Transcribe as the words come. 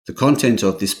The content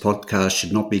of this podcast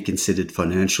should not be considered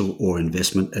financial or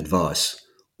investment advice.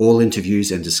 All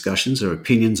interviews and discussions are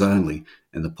opinions only,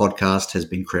 and the podcast has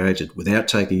been created without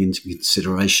taking into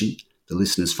consideration the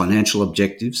listener's financial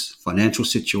objectives, financial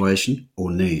situation,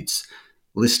 or needs.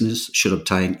 Listeners should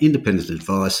obtain independent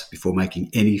advice before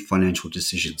making any financial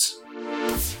decisions.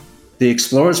 The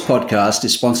Explorers podcast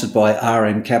is sponsored by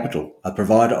RM Capital, a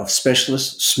provider of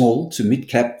specialist small to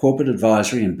mid-cap corporate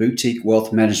advisory and boutique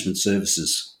wealth management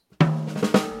services.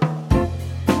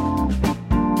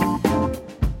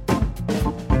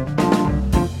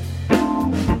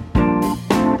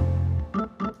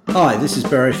 Hi, this is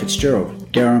Barry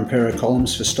Fitzgerald, Garamperra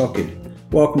columns for Stockhead.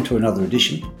 Welcome to another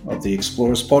edition of the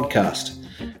Explorers podcast.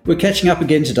 We're catching up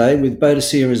again today with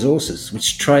Boadicea Resources,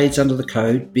 which trades under the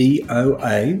code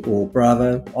BOA or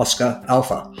Bravo Oscar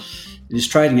Alpha. It is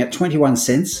trading at 21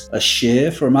 cents a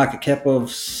share for a market cap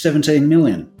of 17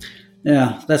 million.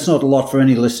 Now, that's not a lot for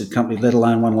any listed company, let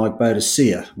alone one like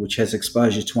Boadicea, which has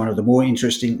exposure to one of the more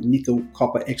interesting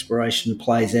nickel-copper exploration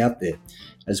plays out there,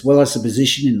 as well as a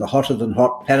position in the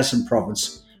hotter-than-hot Paterson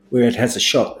province, where it has a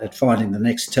shot at finding the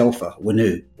next Telfer,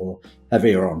 Winu, or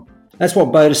Havieron. That's what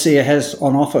Boadicea has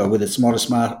on offer with its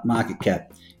modest market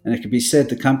cap, and it can be said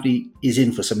the company is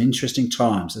in for some interesting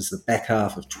times as the back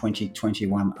half of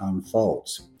 2021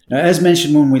 unfolds. Now, as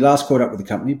mentioned when we last caught up with the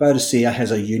company, Boadicea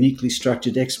has a uniquely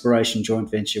structured exploration joint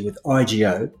venture with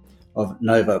IGO of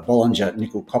Nova Bollinger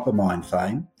nickel copper mine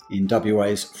fame in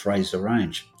WA's Fraser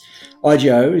range.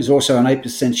 IGO is also an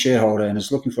 8% shareholder and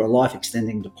is looking for a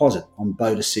life-extending deposit on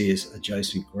Boadicea's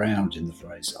adjacent ground in the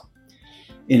Fraser.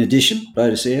 In addition,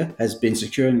 Boadicea has been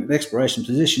securing an exploration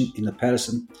position in the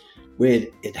Paterson, where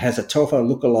it has a Telfer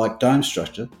lookalike dome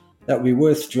structure that will be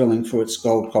worth drilling for its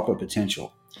gold-copper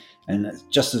potential. And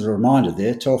just as a reminder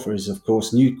there, Telfer is, of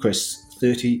course, Newcrest's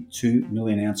 32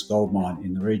 million ounce gold mine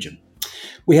in the region.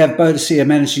 We have Boadicea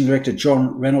Managing Director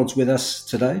Jon Reynolds with us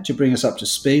today to bring us up to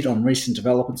speed on recent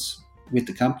developments with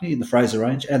the company in the Fraser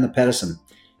range and the Paterson,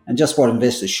 and just what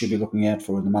investors should be looking out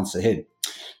for in the months ahead.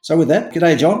 So with that,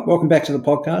 g'day Jon, welcome back to the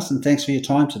podcast and thanks for your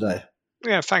time today.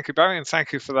 Yeah, thank you, Barry, and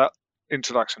thank you for that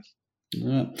introduction.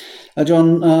 Right.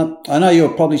 Jon, I know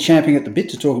you're probably champing at the bit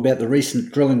to talk about the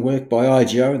recent drilling work by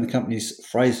IGO and the company's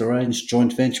Fraser Range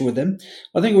joint venture with them.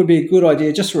 I think it would be a good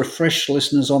idea just to refresh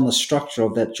listeners on the structure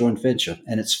of that joint venture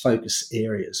and its focus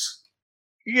areas.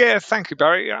 Yeah, thank you,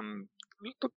 Barry.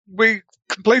 We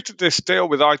completed this deal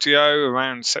with IGO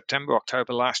around September,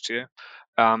 October last year.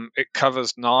 It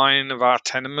covers 9 of our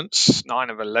tenements, 9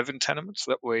 of 11 tenements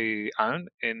that we own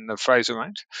in the Fraser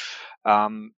Range.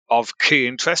 Of key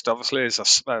interest, obviously,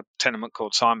 is a tenement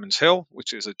called Simon's Hill,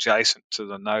 which is adjacent to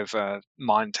the Nova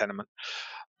mine tenement.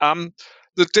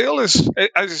 The deal is,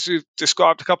 as you've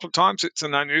described a couple of times, it's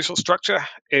an unusual structure.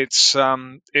 It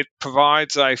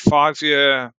provides a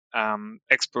 5-year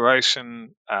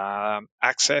exploration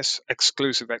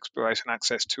exclusive exploration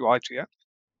access to IGO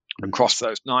across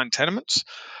those 9 tenements.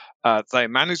 They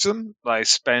manage them. They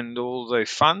spend all the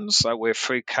funds. So we're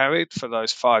free carried for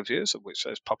those 5 years, of which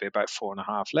there's probably about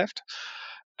 4.5 left.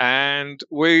 And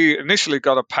we initially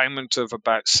got a payment of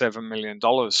about $7 million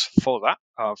for that,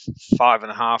 of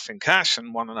 5.5 in cash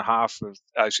and 1.5 of,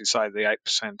 as you say, the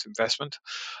 8% investment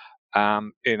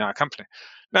in our company.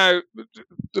 Now,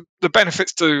 the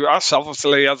benefits to us,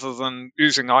 obviously, other than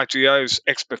using IGO's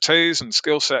expertise and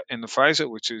skill set in the Fraser,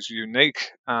 which is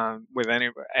unique with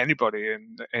anybody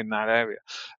in that area,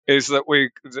 is that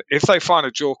if they find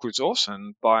a JORC resource,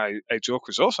 and by a JORC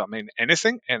resource I mean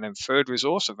anything, an inferred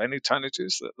resource of any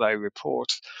tonnages that they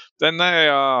report, then they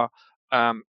are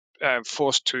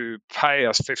forced to pay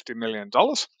us $50 million.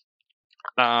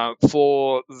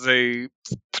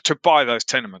 To buy those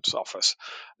tenements off us.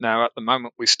 Now, at the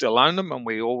moment, we still own them, and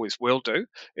we always will do.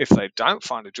 If they don't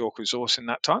find a JORC resource in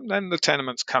that time, then the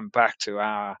tenements come back to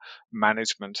our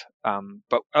management.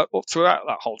 But throughout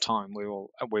that whole time, we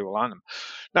will own them.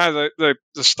 Now, the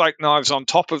stake knives on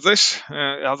top of this,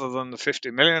 other than the 50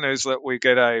 million, is that we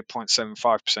get a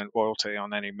 0.75% royalty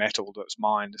on any metal that's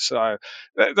mined. So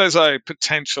there's a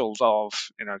potential of,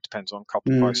 depends on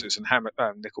copper prices and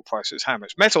nickel prices, how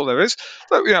much metal there is,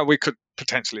 but we could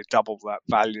potentially double that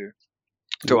value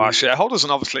to our shareholders,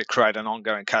 and obviously create an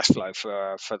ongoing cash flow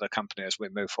for the company as we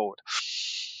move forward.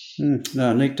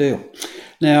 No, neat deal.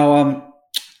 Now,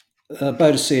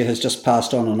 Boadicea has just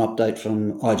passed on an update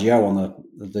from IGO on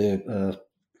the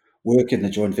work in the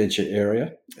joint venture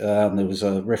area. There was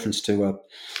a reference to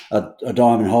a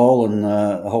diamond hole and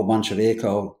a whole bunch of air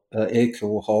core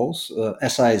holes.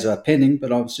 Assays are pending,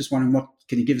 but I was just wondering,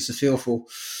 can you give us a feel for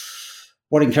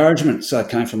what encouragements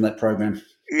came from that program?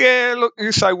 Yeah, look,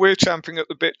 you say we're champing at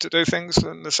the bit to do things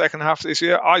in the second half of this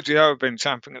year. IGO have been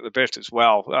champing at the bit as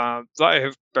well. They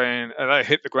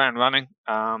hit the ground running.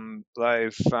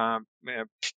 They've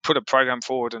put a program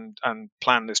forward and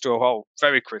planned this drill hole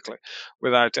very quickly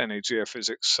without any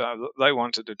geophysics. They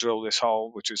wanted to drill this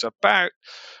hole, which is about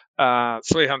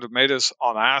 300 meters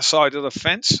on our side of the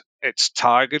fence. It's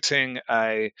targeting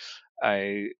an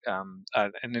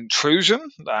intrusion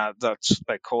that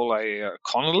they call a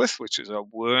conolith, which is a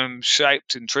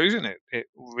worm-shaped intrusion. It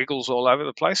wriggles all over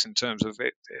the place in terms of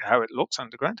how it looks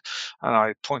underground. And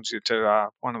I point you to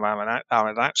one of our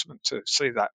announcements to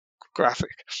see that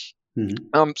graphic.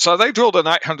 Mm-hmm. So they drilled an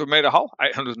 800-meter hole,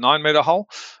 809-meter hole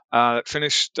that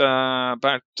finished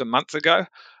about a month ago.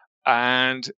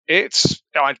 And it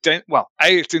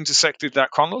intersected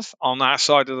that conolith on our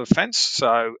side of the fence.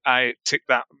 So it ticked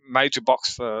that major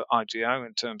box for IGO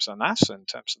in terms of NAS, in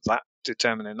terms of that,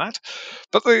 determining that.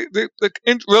 But the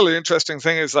really interesting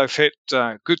thing is they've hit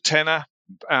good tenor,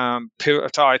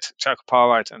 pyrrhotite,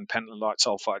 chalcopyrite, and pentlandite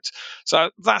sulfides.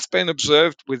 So that's been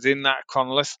observed within that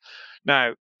conolith.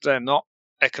 Now, they're not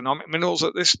economic minerals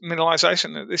at this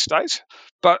mineralization at this stage,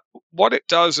 but what it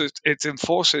does is it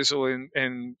enforces or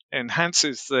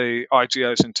enhances the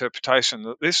IGO's interpretation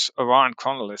that this Orion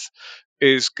chronolith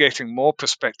is getting more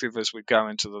perspective as we go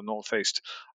into the northeast,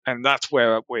 and that's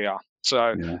where we are.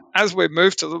 So as we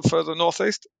move to the further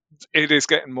northeast, it is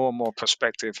getting more and more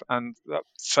perspective, and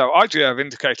so IGO have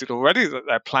indicated already that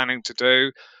they're planning to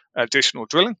do additional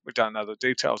drilling. We don't know the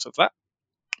details of that.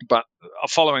 But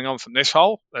following on from this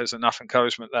hole, there's enough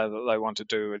encouragement there that they want to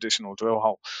do additional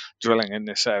drilling in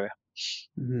this area.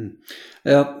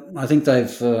 Mm-hmm. I think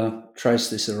they've traced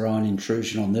this Orion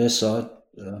intrusion on their side,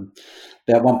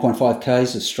 about 1.5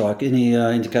 k's of strike. Any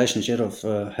indications yet of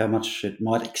how much it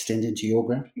might extend into your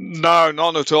ground? No,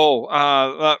 none at all.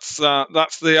 That's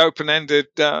the open-ended.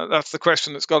 That's the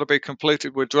question that's got to be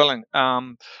completed with drilling.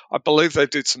 I believe they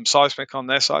did some seismic on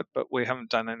their side, but we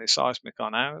haven't done any seismic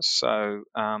on ours. So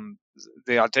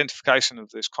the identification of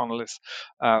this chronolith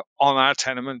on our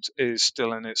tenement is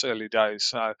still in its early days.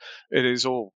 So it is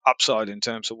all upside in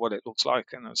terms of what it looks like,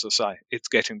 and as I say, it's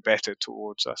getting better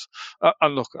towards us.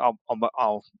 And look,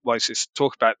 I'll wait to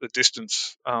talk about the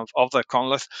distance of the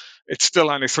chronolith. It's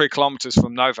still only 3 kilometres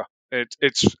from Nova.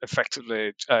 It's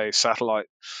effectively a satellite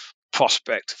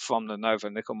prospect from the Nova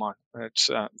nickel mine. It's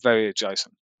very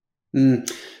adjacent.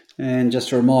 And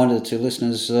just a reminder to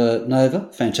listeners, Nova,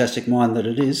 fantastic mine that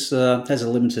it is, has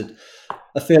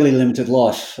a fairly limited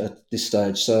life at this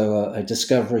stage. So a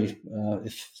discovery,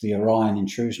 if the Orion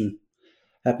intrusion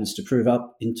happens to prove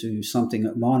up into something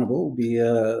mineable, will be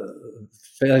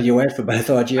value add for both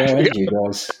IGO and you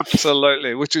guys.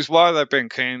 Absolutely, which is why they've been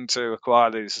keen to acquire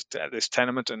this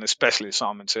tenement, and especially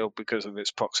Simon's Hill, because of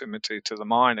its proximity to the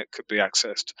mine. It could be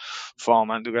accessed from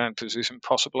underground position,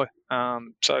 possibly.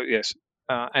 So yes,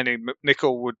 any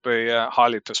nickel would be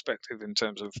highly prospective in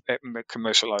terms of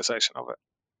commercialisation of it.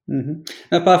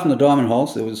 Mm-hmm. Apart from the diamond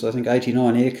holes, there was, I think,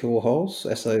 89 air core holes.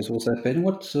 Assays also happening.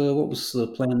 What was the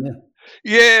plan there?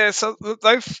 Yeah, so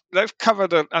they've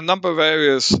covered a number of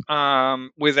areas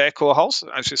with air core holes.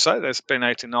 As you say, there's been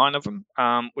 89 of them.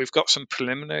 We've got some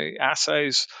preliminary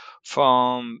assays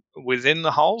from within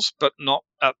the holes, but not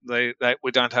at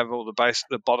we don't have all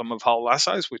the bottom of hole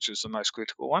assays, which is the most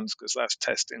critical ones, because that's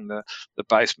testing the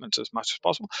basement as much as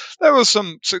possible. There was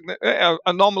some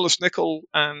anomalous nickel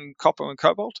and copper and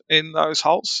cobalt in those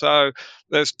holes, so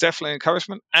there's definitely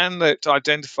encouragement, and it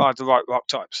identified the right rock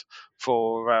types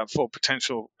for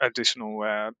potential additional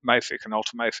mafic and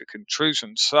ultramafic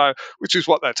intrusions. So, which is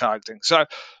what they're targeting. So,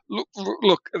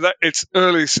 look, it's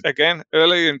early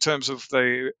in terms of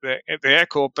the air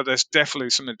core, but there's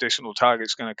definitely some additional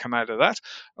targets going to come out of that.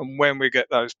 And when we get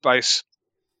those base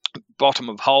bottom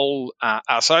of hole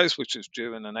assays, which is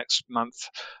due in the next month,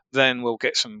 then we'll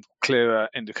get some clearer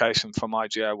indication from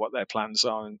IGO what their plans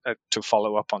are to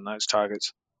follow up on those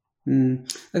targets. Okay,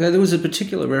 there was a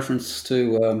particular reference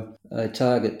to a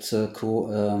target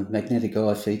called magnetic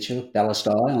eye feature, ballast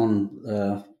eye,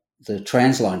 on the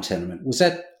Transline tenement. Was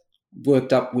that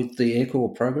worked up with the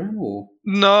aircore program, or?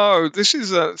 No, this is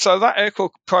so that aircore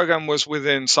program was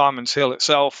within Simon's Hill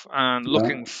itself, and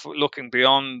looking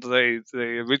beyond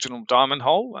the original diamond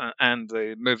hole and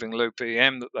the moving loop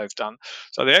EM that they've done.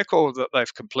 So the aircore that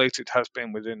they've completed has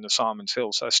been within the Simon's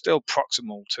Hill, so still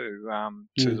proximal to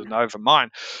the Nova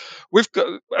mine. We've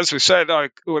got, as we said,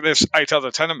 there's 8 other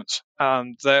tenements.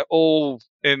 They're all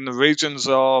in the regions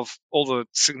of all the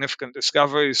significant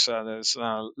discoveries. There's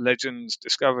Legends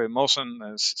discovery in Mawson,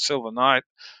 there's Silver Knight,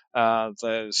 We're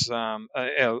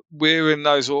in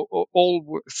those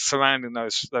all surrounding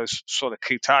those sort of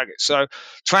key targets. So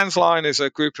Transline is a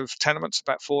group of tenements,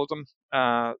 about 4 of them,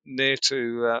 near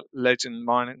to Legend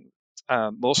Mining,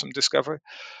 Mawson discovery.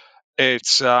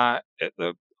 It's IGO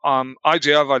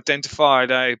have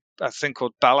identified a thing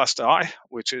called ballast eye,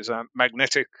 which is a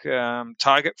magnetic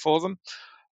target for them.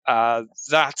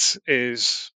 That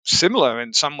is similar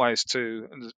in some ways to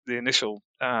the initial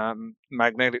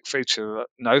magnetic feature that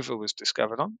Nova was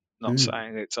discovered on. Not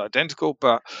saying it's identical,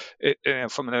 but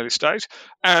from an early stage.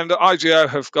 And IGO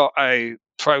have got a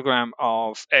program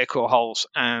of air core holes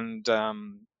and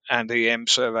EM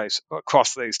surveys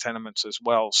across these tenements as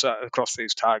well, so across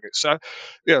these targets. So,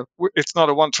 it's not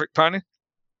a one-trick pony.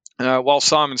 While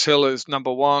Simon's Hill is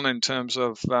number one in terms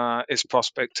of its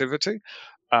prospectivity,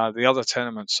 the other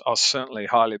tenements are certainly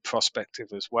highly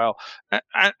prospective as well.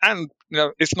 And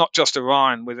it's not just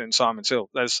Orion within Simon's Hill.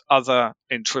 There's other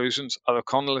intrusions, other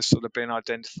conoliths that have been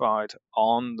identified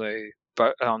on the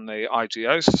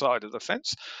IGO side of the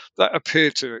fence that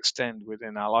appear to extend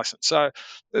within our license. So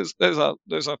there's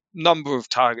a number of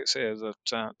targets here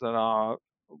that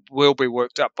will be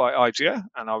worked up by IGO,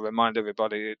 and I'll remind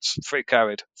everybody it's free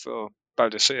carried for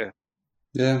Boadicea.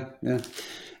 Yeah. And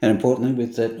importantly,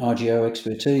 with that IGO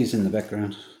expertise in the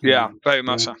background. Yeah, very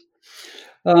much so.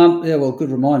 Well,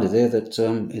 good reminder there that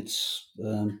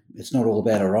it's not all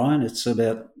about Orion. It's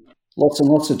about lots and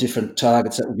lots of different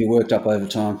targets that will be worked up over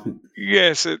time.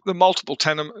 Yes, the multiple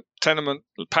tenement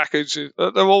package,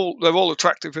 they're all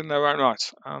attractive in their own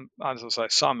right. As I say,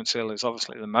 Simon's Hill is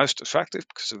obviously the most attractive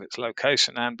because of its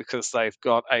location and because they've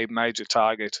got a major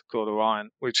target called Orion,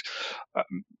 which,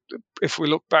 if we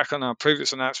look back on our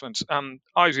previous announcements,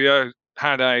 IGO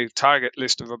had a target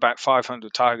list of about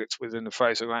 500 targets within the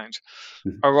Fraser range.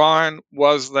 Orion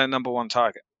was their number one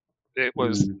target. It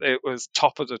was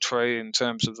top of the tree in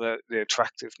terms of the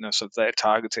attractiveness of their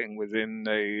targeting within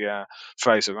the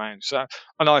Fraser range. So,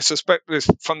 and I suspect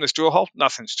from this drill hole,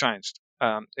 nothing's changed.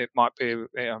 It might be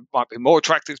more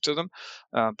attractive to them,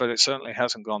 but it certainly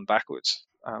hasn't gone backwards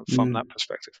from that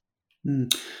perspective.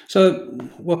 So,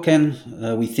 what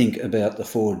can we think about the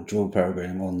forward drill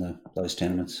program on those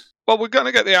tenements? Well, we're going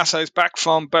to get the assays back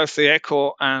from both the air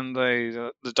core and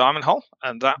the diamond hole,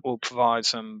 and that will provide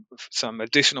some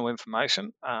additional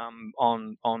information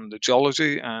on the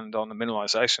geology and on the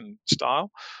mineralization style.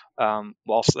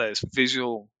 Whilst there's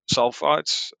visual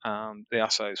sulfides, the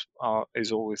assays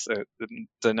is always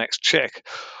the next check.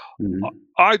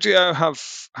 IGO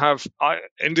have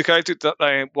indicated that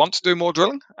they want to do more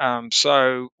drilling.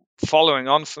 So following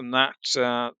on from that,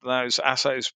 those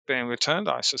assays being returned,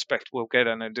 I suspect we'll get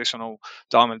an additional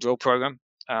diamond drill program.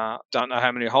 Don't know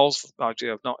how many holes. IGO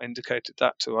have not indicated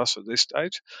that to us at this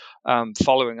stage.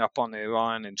 Following up on the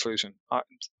Orion intrusion,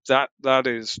 that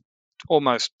is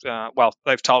almost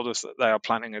they've told us that they are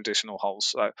planning additional holes,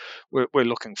 so we're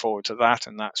looking forward to that,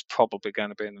 and that's probably going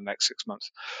to be in the next 6 months.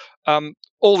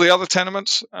 All the other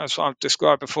tenements, as I've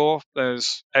described before,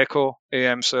 there's echo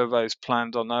EM surveys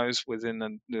planned on those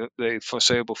within the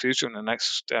foreseeable future in the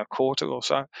next quarter or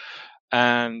so,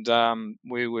 and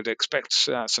we would expect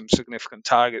some significant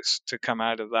targets to come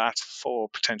out of that for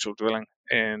potential drilling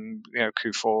in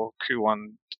Q4,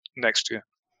 Q1 next year.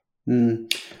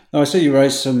 I see you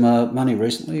raised some money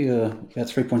recently, about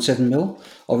 3.7 mil.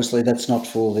 Obviously, that's not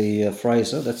for the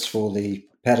Fraser, that's for the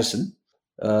Paterson,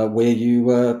 where you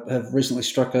have recently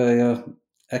struck a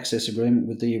access agreement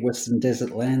with the Western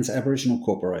Desert Lands Aboriginal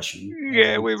Corporation.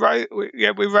 We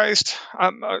raised.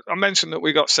 I mentioned that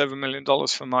we got $7 million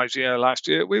from IGO last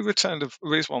year. We returned a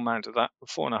reasonable amount of that,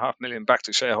 $4.5 million, back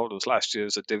to shareholders last year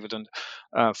as a dividend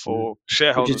for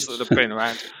shareholders that have been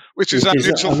around, which is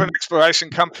unusual for an exploration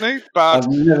company. But I've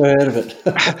never heard of it.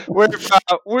 we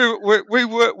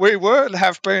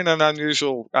have been an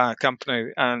unusual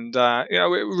company, and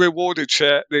we rewarded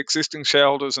the existing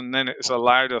shareholders, and then it's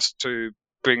allowed us to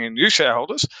bring in new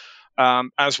shareholders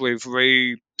as we've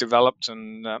redeveloped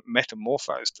and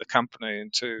metamorphosed the company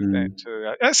into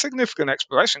a significant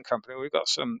exploration company. We've got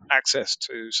some access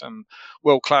to some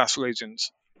world-class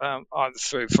regions, either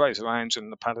through Fraser Range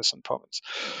and the Paterson province.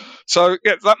 So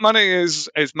that money is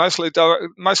mostly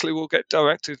will get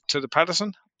directed to the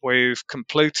Paterson. We've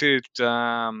completed.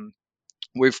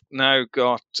 We've now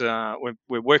got. We're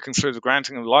working through the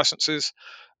granting of licenses.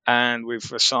 And we've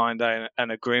signed an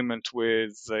agreement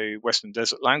with the Western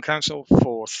Desert Land Council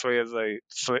for three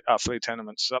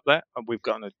tenements up there. And we've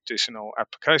got an additional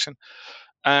application,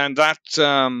 and that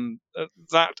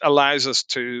allows us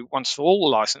to, once all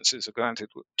the licenses are granted,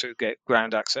 to get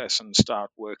ground access and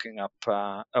start working up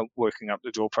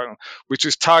the drill program, which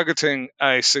is targeting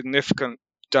a significant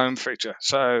dome feature.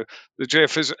 So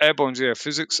the airborne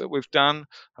geophysics that we've done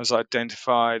has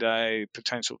identified a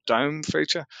potential dome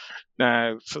feature.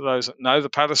 Now, for those that know the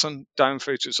Paterson, dome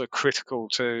features are critical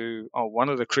to, or one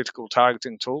of the critical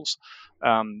targeting tools.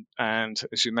 And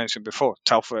as you mentioned before,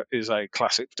 Telfer is a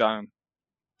classic dome,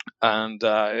 and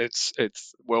it's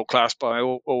world class by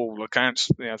all accounts.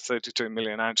 32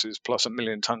 million ounces plus 1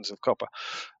 million tons of copper.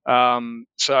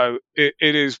 So it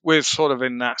is. We're sort of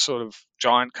in that sort of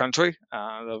giant country.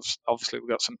 Obviously, we've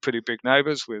got some pretty big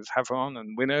neighbours with Havieron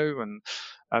and Winu,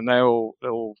 and they're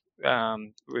all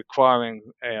requiring,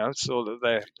 sort of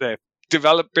they're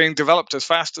being developed as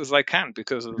fast as they can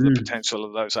because of the potential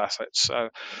of those assets. So,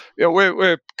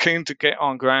 we're keen to get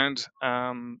on ground,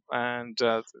 and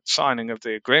signing of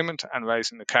the agreement and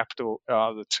raising the capital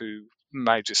are the two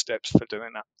major steps for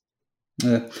doing that.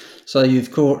 So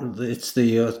you've caught it's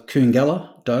the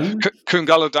Coongalla Dome?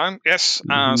 Coongalla Dome, yes.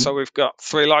 So we've got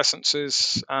 3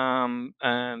 licenses,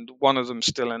 and one of them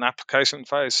still in application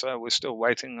phase. So we're still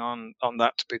waiting on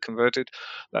that to be converted.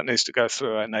 That needs to go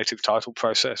through a native title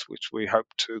process, which we hope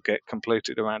to get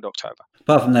completed around October.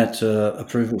 Apart from that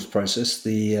approvals process,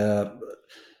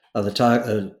 are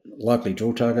the likely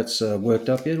drill targets worked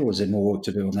up yet, or is there more work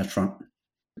to do on that front?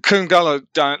 Coongalla,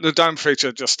 the dome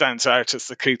feature just stands out as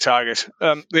the key target.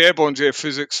 The airborne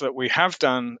geophysics that we have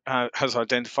done has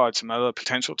identified some other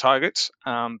potential targets,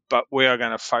 but we are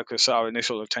going to focus our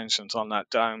initial attentions on that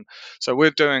dome. So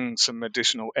we're doing some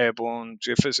additional airborne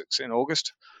geophysics in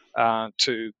August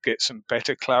to get some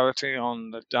better clarity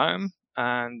on the dome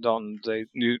and on the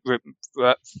new,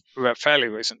 fairly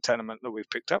recent tenement that we've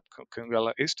picked up,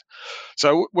 Coongalla East.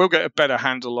 So we'll get a better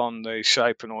handle on the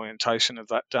shape and orientation of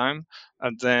that dome,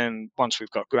 and then once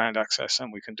we've got ground access,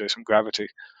 then we can do some gravity,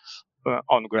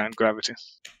 on-ground gravity.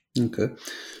 Okay.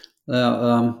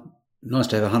 Now, nice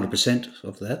to have 100%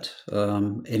 of that.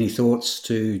 Any thoughts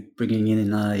to bringing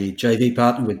in a JV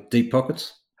partner with deep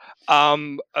pockets?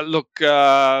 Look,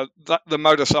 the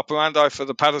modus operandi for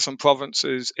the Paterson province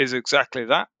is exactly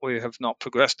that. We have not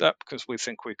progressed that because we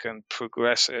think we can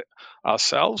progress it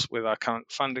ourselves with our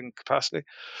current funding capacity.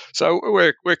 So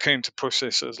we're keen to push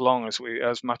this as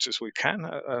much as we can,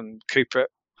 and keep it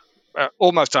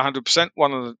almost 100%.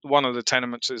 One of the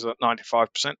tenements is at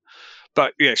 95%.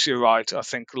 But yes, you're right. I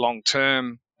think long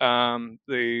term,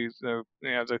 the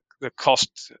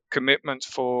cost commitment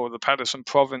for the Paterson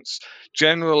province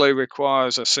generally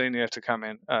requires a senior to come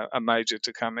in, a major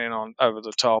to come in on over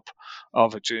the top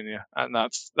of a junior, and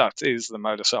that is the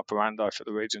modus operandi for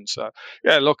the region. So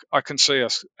yeah, look, I can see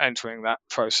us entering that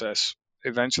process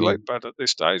eventually, but at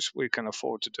this stage, we can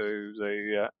afford to do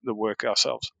the work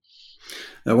ourselves.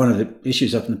 One of the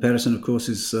issues up in the Paterson, of course,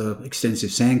 is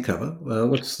extensive sand cover.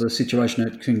 What's the situation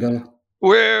at Coongalla?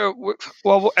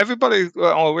 Everybody.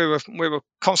 We were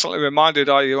constantly reminded,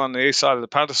 "Are you on the east side of the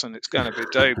Paterson? It's going to be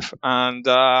deep." And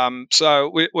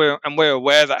so we're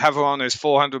aware that Havieron is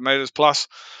 400 meters plus.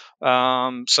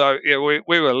 So yeah, we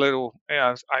were a little.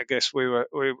 Yeah, I guess we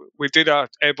did our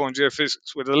airborne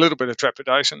geophysics with a little bit of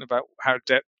trepidation about how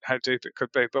deep it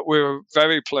could be, but we were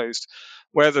very pleased.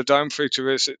 Where the dome feature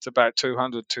is, it's about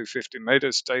 200, 250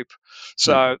 meters deep.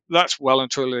 So that's well and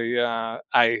truly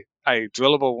a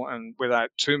drillable and without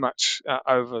too much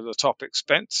over the top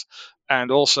expense.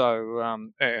 And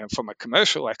also from a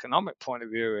commercial economic point of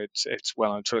view, it's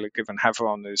well and truly, given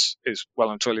Havieron is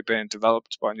well and truly being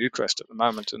developed by Newcrest at the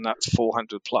moment, and that's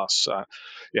 400 plus. So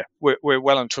yeah, we're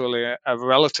well and truly a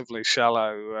relatively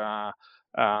shallow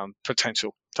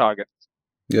potential target.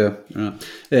 Yeah, right.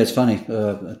 Yeah, it's funny.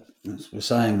 As we're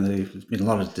saying, there's been a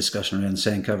lot of discussion around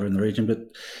sand cover in the region, but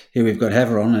here we've got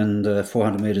Havieron and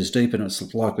 400 metres deep, and it's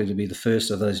likely to be the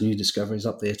first of those new discoveries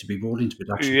up there to be brought into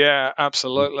production. Yeah,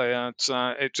 absolutely.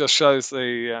 It just shows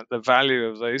the value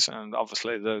of these, and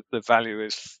obviously the value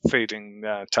is feeding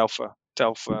Telfer,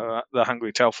 the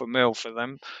hungry Telfer mill for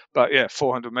them. But yeah,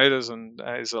 400 metres and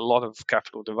is a lot of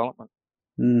capital development.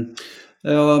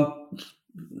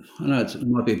 I know it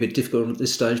might be a bit difficult at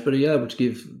this stage, but are you able to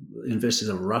give investors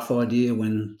a rough idea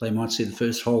when they might see the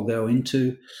first hole go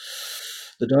into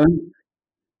the dome?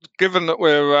 Given that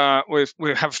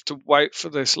we have to wait for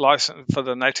this license for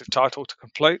the native title to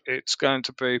complete, it's going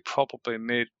to be probably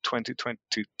mid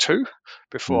 2022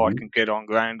 before I can get on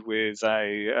ground with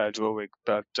a drill rig.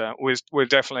 But we're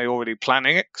definitely already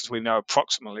planning it because we know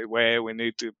approximately where we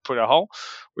need to put a hole.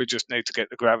 We just need to get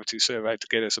the gravity survey to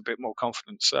get us a bit more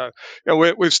confidence. So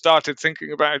we've started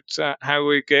thinking about how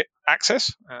we get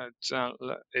access.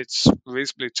 It's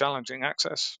reasonably challenging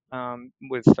access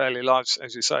with fairly large,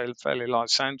 as you say, fairly large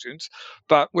sand dunes.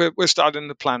 But we're starting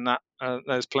to plan that.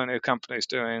 There's plenty of companies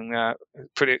doing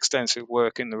pretty extensive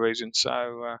work in the region.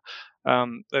 So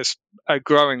there's a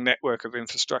growing network of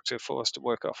infrastructure for us to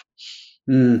work off.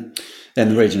 And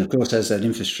the region, of course, has that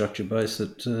infrastructure base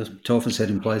that Telfer's had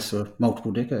in place for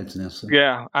multiple decades now. So.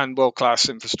 Yeah, and world-class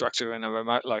infrastructure in a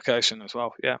remote location as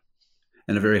well, yeah.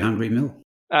 And a very hungry mill.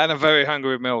 And a very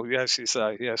hungry mill, yes, you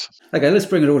say, yes. Okay, let's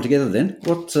bring it all together then.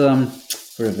 What,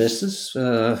 for investors,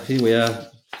 here we are,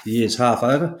 the year's half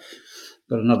over,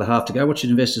 got another half to go. What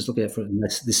should investors look at for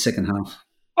this second half?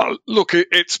 Oh, look,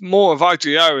 it's more of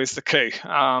IGO is the key.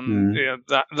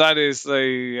 That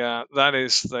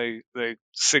is the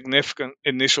significant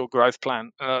initial growth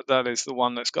plan. That is the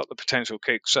one that's got the potential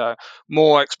kick. So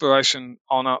more exploration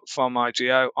from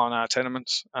IGO on our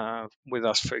tenements with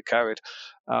us free carried.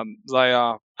 They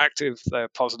are active, they're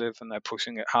positive, and they're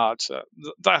pushing it hard. So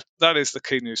that is the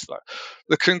key news flow.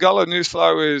 The Kungala news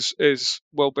flow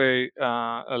will be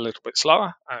a little bit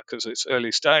slower because it's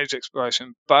early stage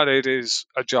exploration, but it is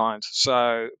a giant,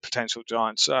 so potential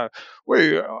giant. So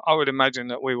I would imagine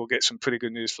that we will get some pretty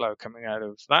good news flow coming out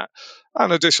of that.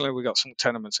 And additionally, we've got some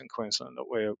tenements in Queensland that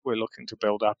we're looking to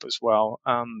build up as well,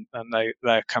 and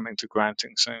they're coming to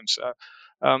granting soon. So.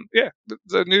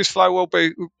 The news flow will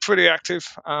be pretty active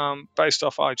based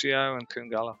off IGO and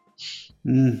Kungala.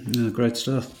 Great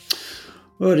stuff.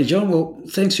 Alrighty, John. Well,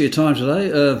 thanks for your time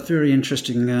today. Very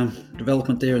interesting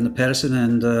development there in the Paterson,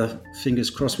 and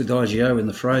fingers crossed with IGO in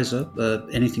the Fraser.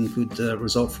 Anything could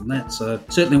result from that. So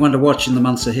certainly one to watch in the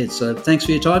months ahead. So thanks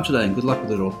for your time today, and good luck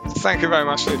with it all. Thank you very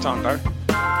much for your time, Barry.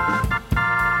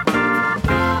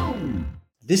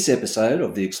 This episode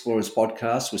of the Explorers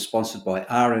Podcast was sponsored by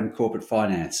RM Corporate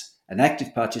Finance, an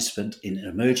active participant in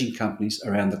emerging companies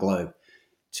around the globe.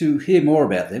 To hear more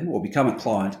about them or become a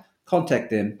client, contact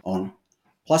them on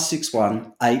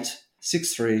 +61 8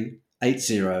 63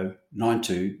 80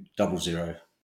 9200.